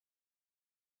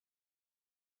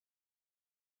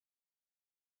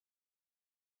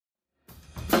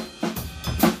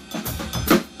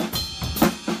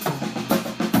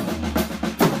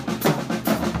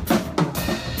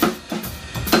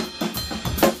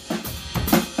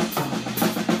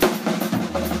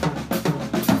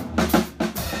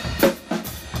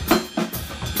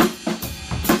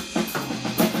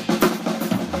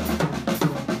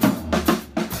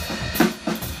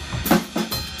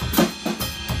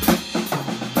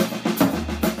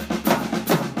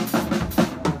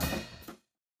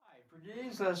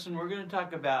lesson, we're going to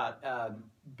talk about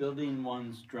building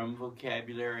one's drum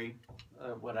vocabulary,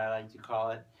 what I like to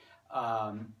call it.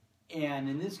 And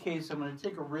in this case, I'm going to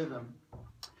take a rhythm,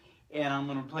 and I'm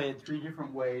going to play it 3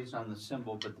 different ways on the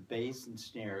cymbal, but the bass and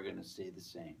snare are going to stay the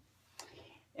same.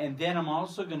 And then I'm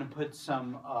also going to put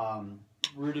some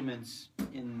rudiments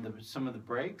in some of the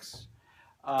breaks,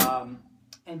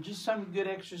 and just some good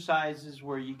exercises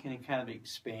where you can kind of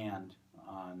expand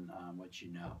on what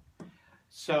you know.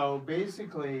 So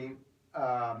basically,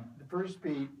 the first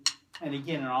beat, and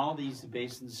again, in all these, the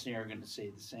bass and the snare are going to stay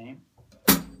the same.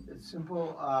 It's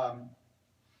simple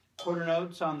quarter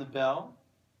notes on the bell,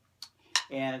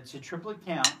 and it's a triplet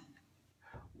count.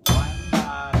 1,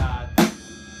 da, da, 2,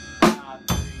 da,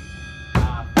 3,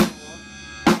 da, 4,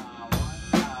 da,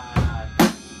 1, da, 2,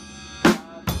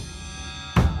 da,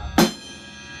 3,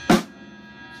 da.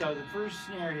 So the first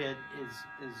snare hit is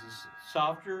a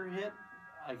softer hit,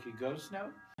 like a ghost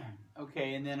note.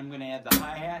 Okay, and then I'm going to add the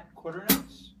hi-hat quarter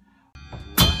notes.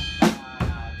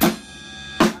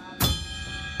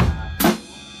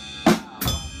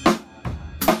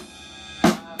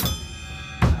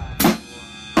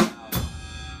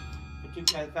 If you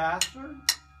get faster.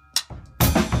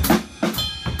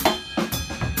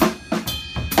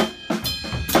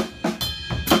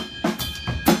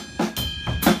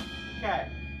 Okay,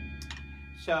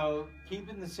 so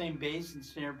keeping the same bass and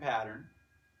snare pattern,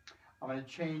 I'm going to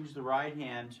change the right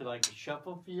hand to like a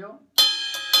shuffle feel.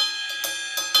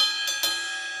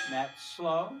 And that's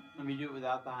slow. Let me do it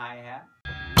without the hi-hat.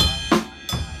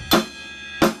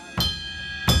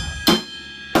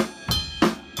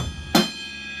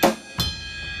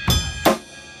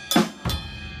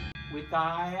 With the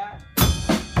hi-hat.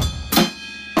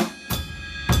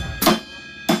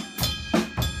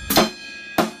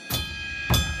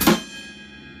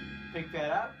 Pick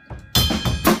that up.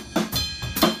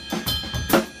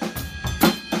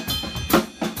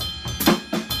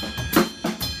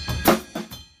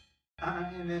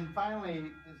 And then finally,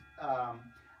 I'm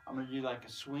going to do like a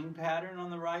swing pattern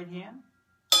on the right hand.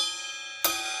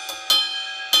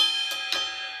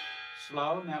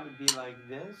 Slow, and that would be like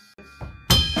this.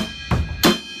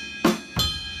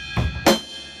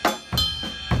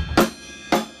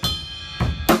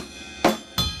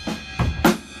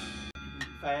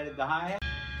 If I added the hi-hat.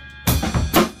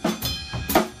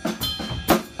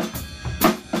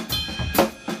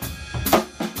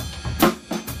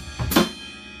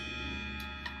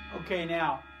 Okay,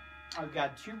 now I've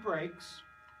got 2 breaks.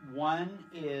 One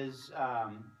is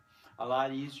a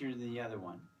lot easier than the other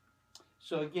one.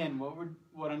 So again,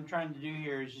 what I'm trying to do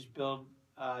here is just build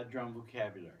drum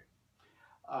vocabulary.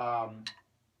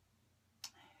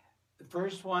 The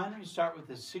first one, we start with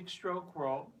a 6-stroke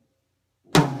roll.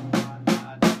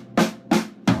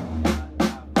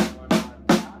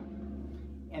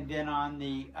 And then on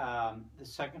the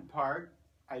second part,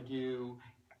 I do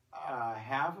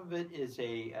half of it is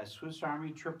a Swiss Army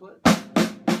triplet. A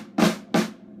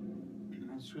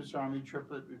Swiss Army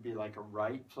triplet would be like a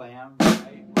right flam,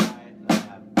 right,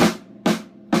 left.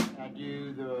 And I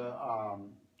do the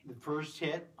first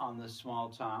hit on the small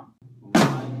tom.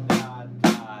 1, da,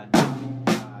 da, da,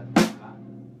 da.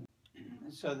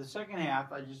 So the second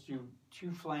half, I just do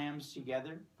 2 flams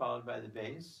together, followed by the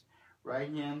bass.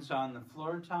 Right hand's on the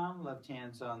floor tom, left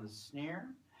hand's on the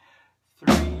snare.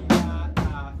 3, da,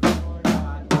 da, 4,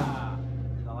 da, da.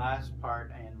 And the last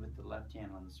part, I end with the left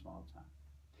hand on the small tom.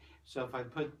 So if I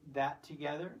put that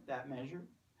together, that measure.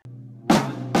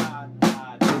 1, da,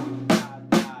 da, 2, da,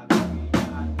 da, 3,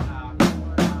 da, da,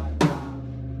 4, da, da.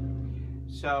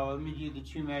 So let me do the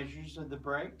 2 measures of the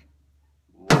break.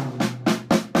 1.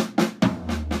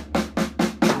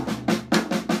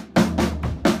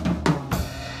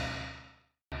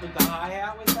 Put the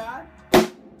hi-hat with that.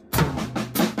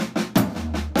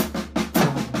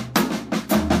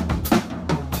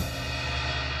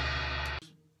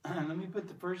 Let me put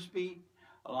the first beat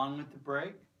along with the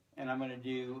break, and I'm going to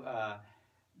do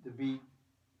the beat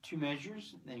 2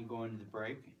 measures, then go into the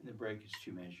break, and the break is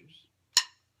 2 measures.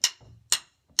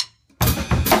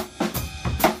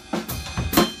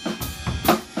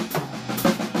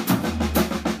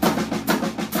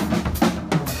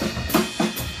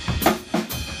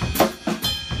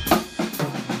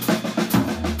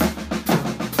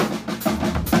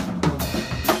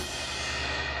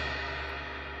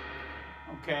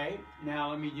 Okay, now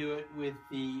let me do it with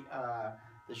the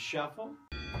shuffle.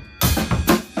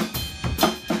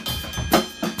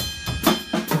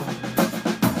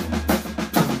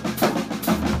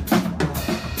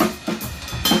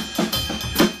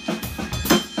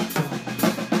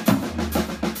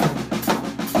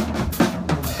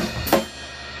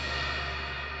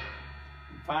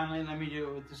 finally, let me do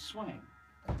it with the swing.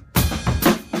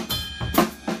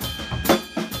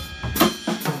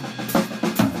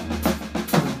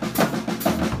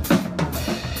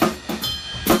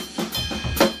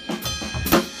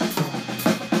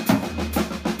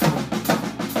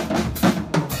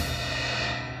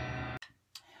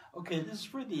 Okay, this is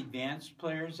for the advanced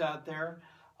players out there.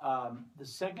 The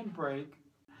second break,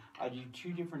 I do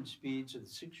 2 different speeds of the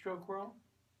 6-stroke whirl.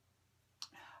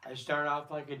 I start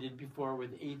off like I did before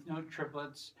with 8th note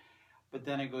triplets, but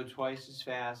then I go twice as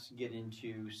fast and get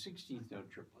into 16th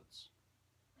note triplets.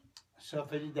 So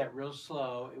if I did that real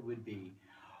slow, it would be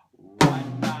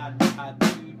 1, da, da,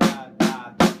 2, da, da,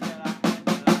 da, da, da.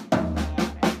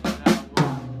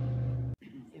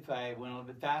 If I went a little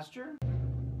bit faster,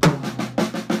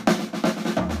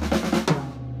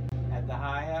 add the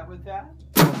hi-hat with that.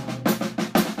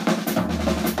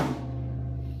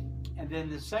 And then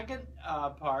the second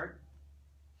part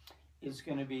is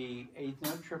going to be 8th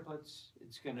note triplets.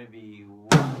 It's going to be 1,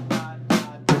 da,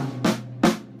 da, 2,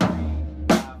 3,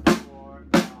 da, 4,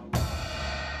 da, 1.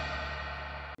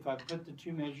 If I put the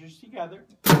 2 measures together,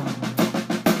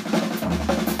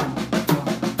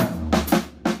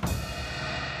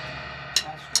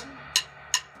 faster.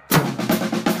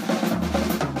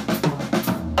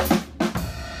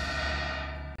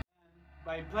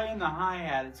 By playing the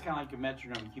hi-hat, it's kind of like a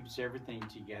metronome. It keeps everything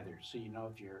together, so you know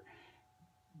if you're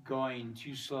going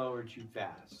too slow or too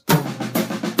fast.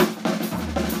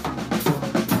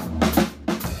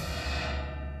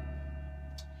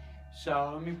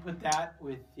 So let me put that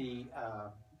with the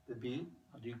beat.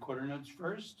 I'll do quarter notes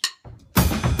first.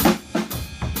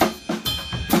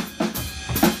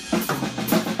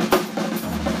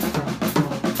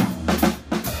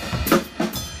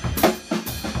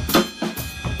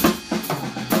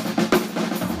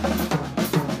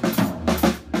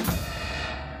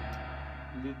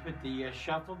 Put the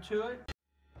shuffle to it.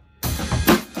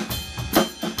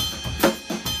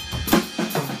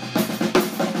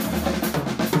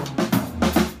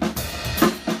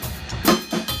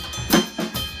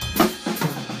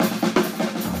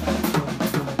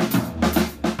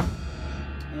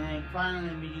 And then finally,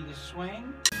 let me do the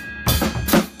swing.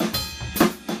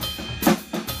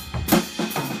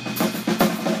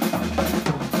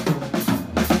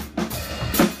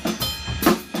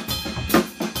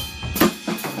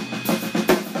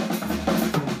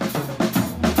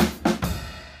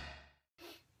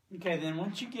 Okay, then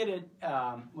once you get it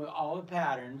with all the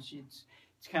patterns, it's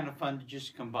kind of fun to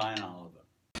just combine all of them.